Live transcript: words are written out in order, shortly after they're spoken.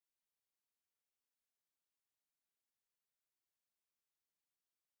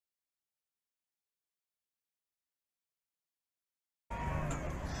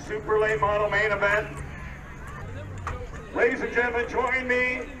super late model main event. Ladies and gentlemen, join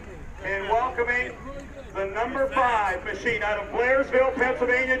me in welcoming the number 5 machine out of Blairsville,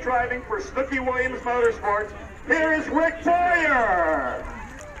 Pennsylvania, driving for Snooky Williams Motorsports. Here is Rick Boyer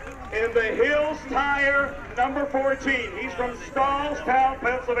in the Hills Tire number 14. He's from Stallstown,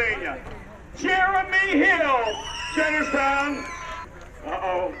 Pennsylvania. Jeremy Hill, Jennerstown.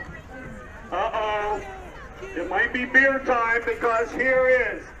 Uh-oh. Uh-oh. It might be beer time because here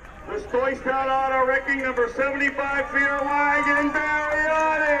is the Stoystown Auto Wrecking number 75 Fear Wagon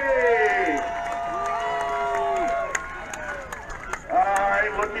Barriotti. All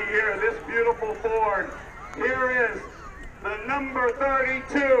right, looky here, this beautiful Ford. Here is the number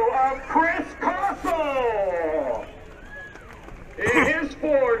 32 of Chris Kossel in his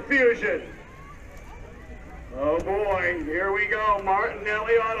Ford Fusion. Oh boy, here we go,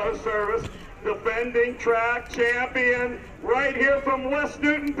 Martinelli Auto Service, defending track champion, right here from West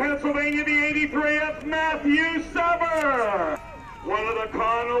Newton, Pennsylvania, the 83th, Matthew Sever. One of the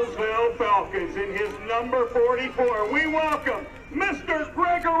Connellsville Falcons in his number 44. We welcome Mr.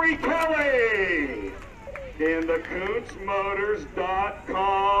 Gregory Kelly. In the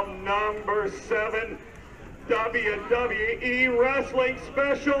KuntzMotors.com number 7 WWE Wrestling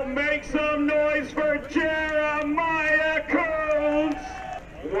Special. Make some noise for Jeremiah Kuntz.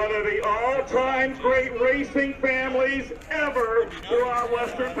 One of the all-time great racing families ever throughout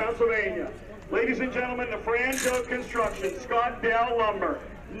Western Pennsylvania. Ladies and gentlemen, the Franjo Construction, Scottdale Lumber.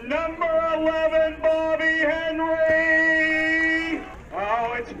 Number 11, Bobby Henry.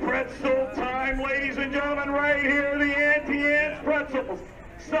 Oh, it's pretzel time, ladies and gentlemen, right here, the Auntie Pretzels.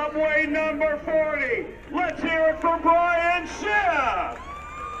 Subway number 40. Let's hear it for Brian Schiff.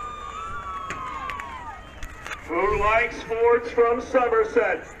 Who likes sports from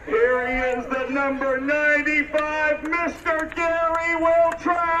Somerset? Here he is, the number 95, Mr. Gary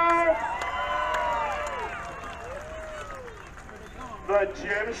Wiltrap. The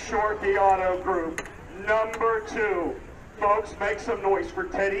Jim Shorty Auto Group, number 2. Folks, make some noise for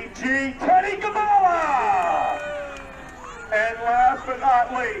Teddy G. Teddy Gabala! And last but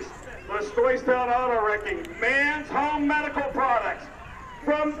not least, the Stoystown Auto Wrecking, Man's Home Medical Products.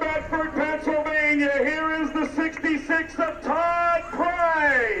 From Bedford, Pennsylvania, here is the 66 of Todd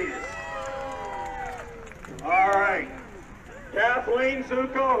Price. All right, Kathleen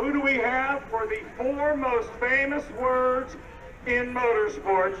Zuko, who do we have for the 4 most famous words in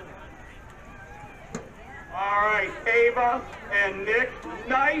motorsports? All right, Ava and Nick,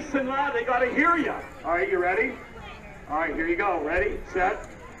 nice and loud, they gotta hear you. All right, you ready? All right, here you go, ready, set.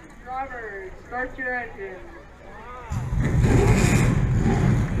 Robert, start your engine.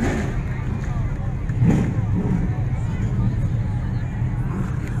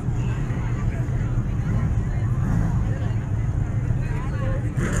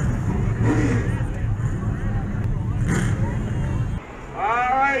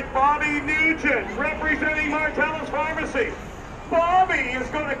 Bobby Nugent, representing Martella's Pharmacy. Bobby is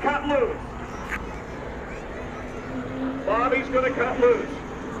going to cut loose. Bobby's going to cut loose.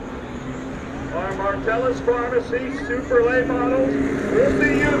 Our Martella's Pharmacy Super Late Models. We'll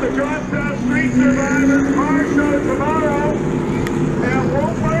see you at the Johnstown Street Survivors Car Show tomorrow. And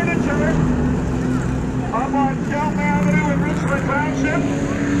Wolf Furniture up on Shelf Avenue in Richland Township.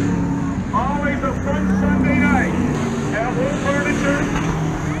 Always a fun Sunday night. And Wolf Furniture.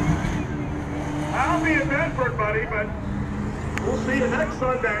 I'll be in Bedford, buddy, but we'll see you next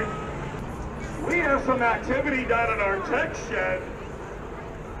Sunday. We have some activity down in our tech shed.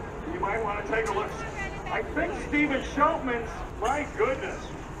 You might want to take a look. I think Stephen Schultman's, my goodness.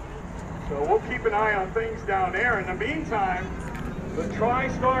 So we'll keep an eye on things down there. In the meantime, the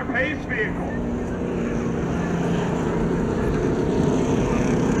TriStar Pace vehicle.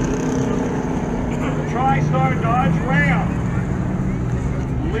 The TriStar Dodge Ram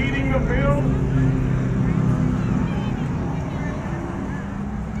leading the field.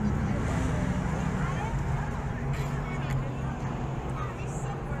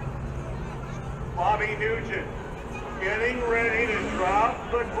 Bobby Nugent getting ready to drop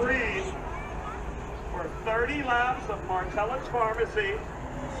the green for 30 laps of Martella's Pharmacy,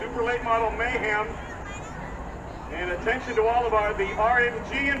 Super Late Model Mayhem. And attention to all of the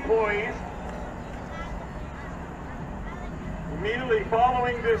RMG employees. Immediately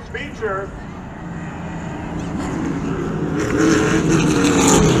following this feature,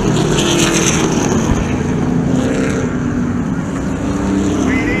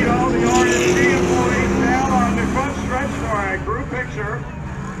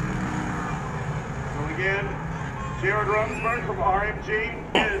 Jared Rumsberg from RMG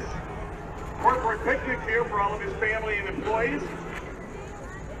is corporate picnic here for all of his family and employees.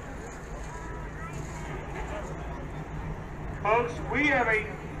 Folks, we have a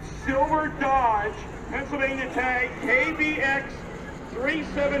silver Dodge Pennsylvania tag KBX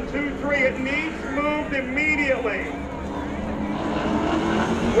 3723. It needs moved immediately.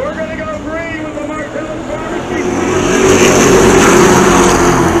 We're going to go green with the Martella pharmacy.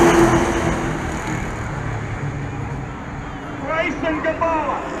 Bryson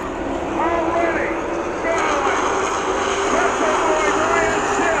Gabala already going. Special boy Brian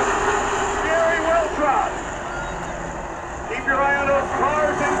Schiff, Gary Wiltrop. Keep your eye on those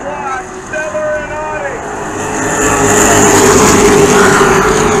cars in black, Stellar and Audi.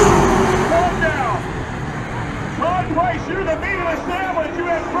 Calm down. Todd Price, you're the meat of the sandwich. You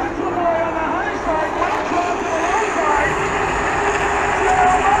have Pretzel Boy on the high side.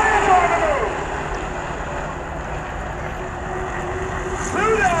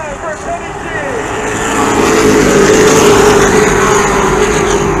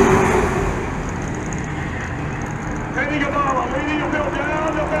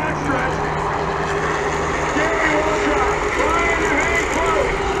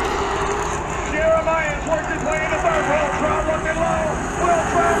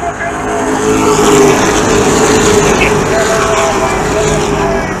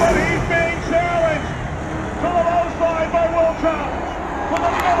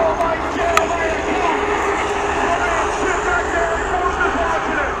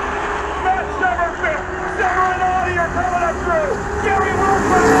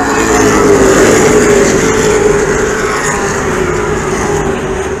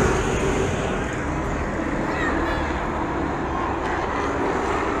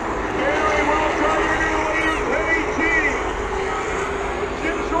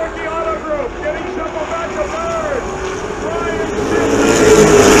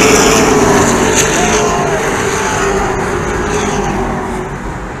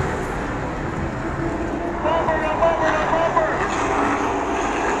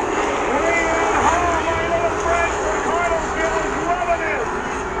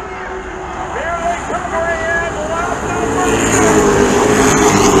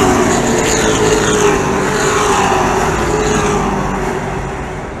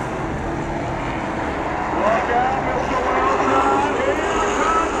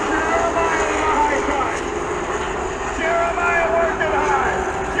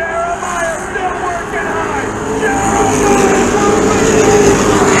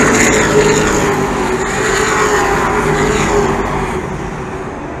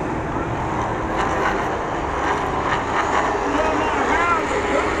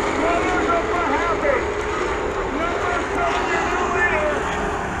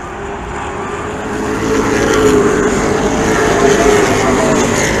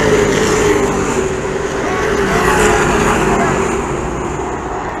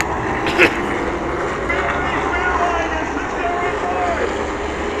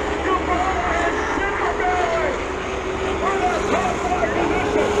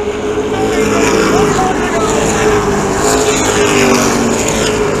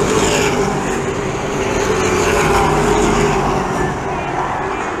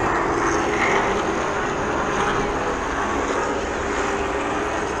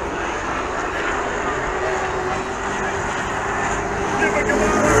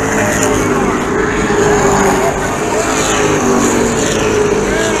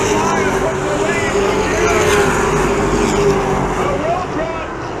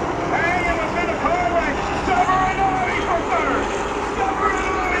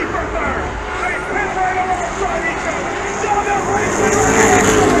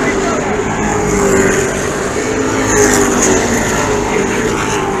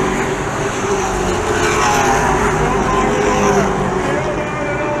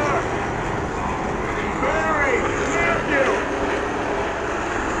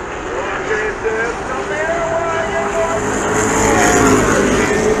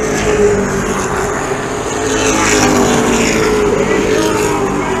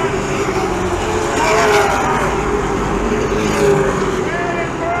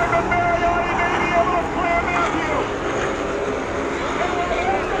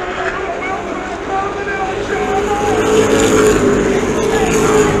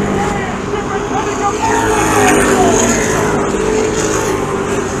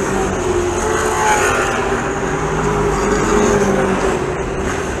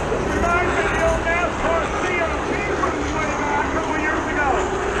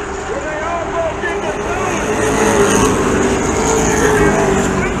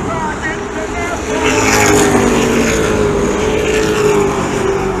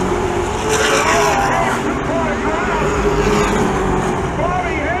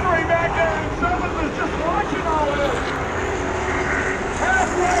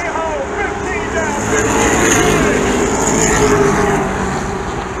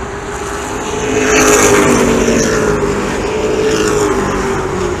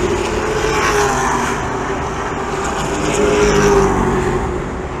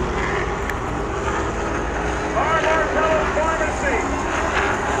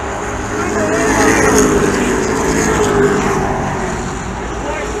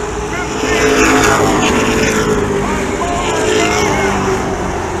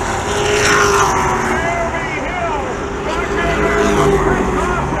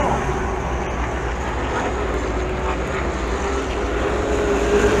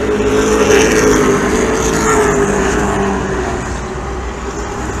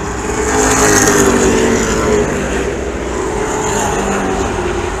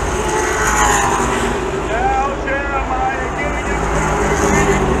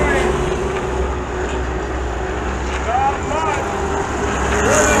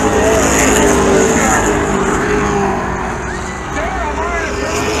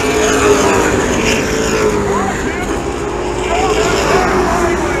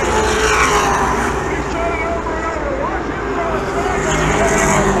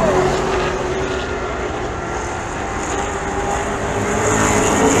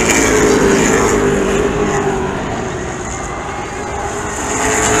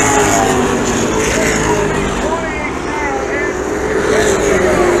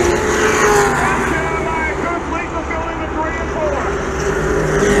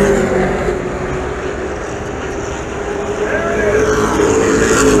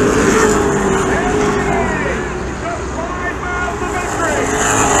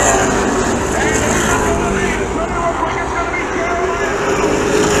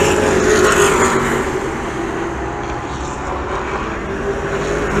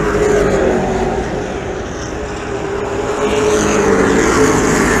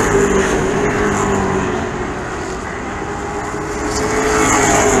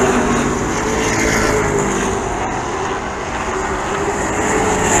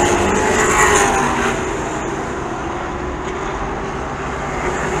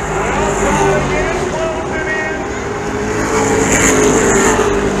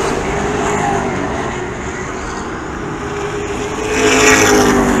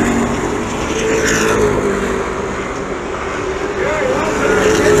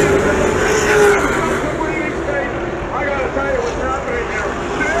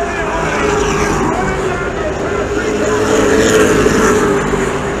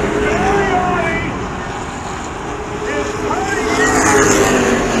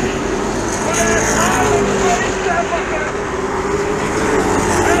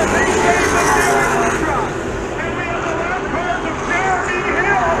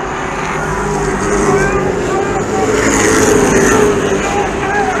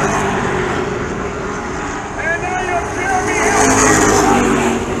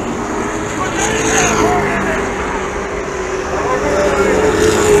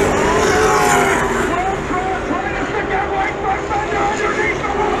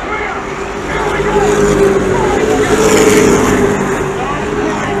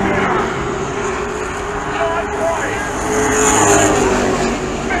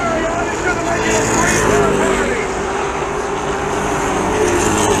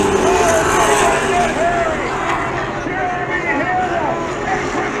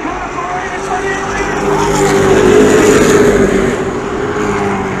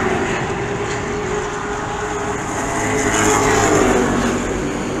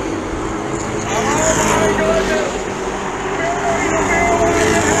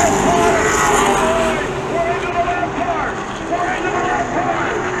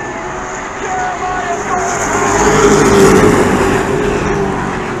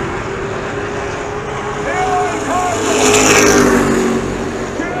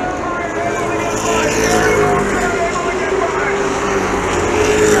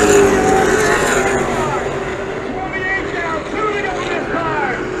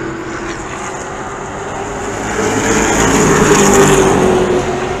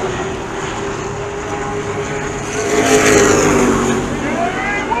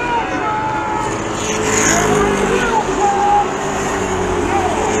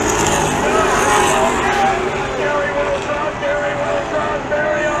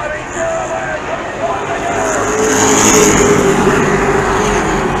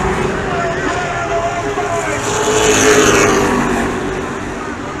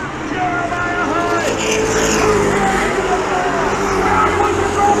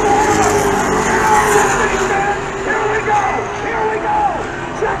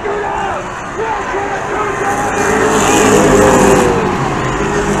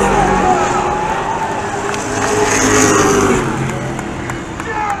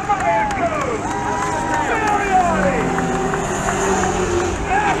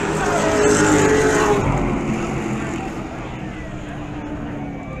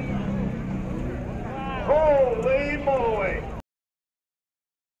 Holy moly!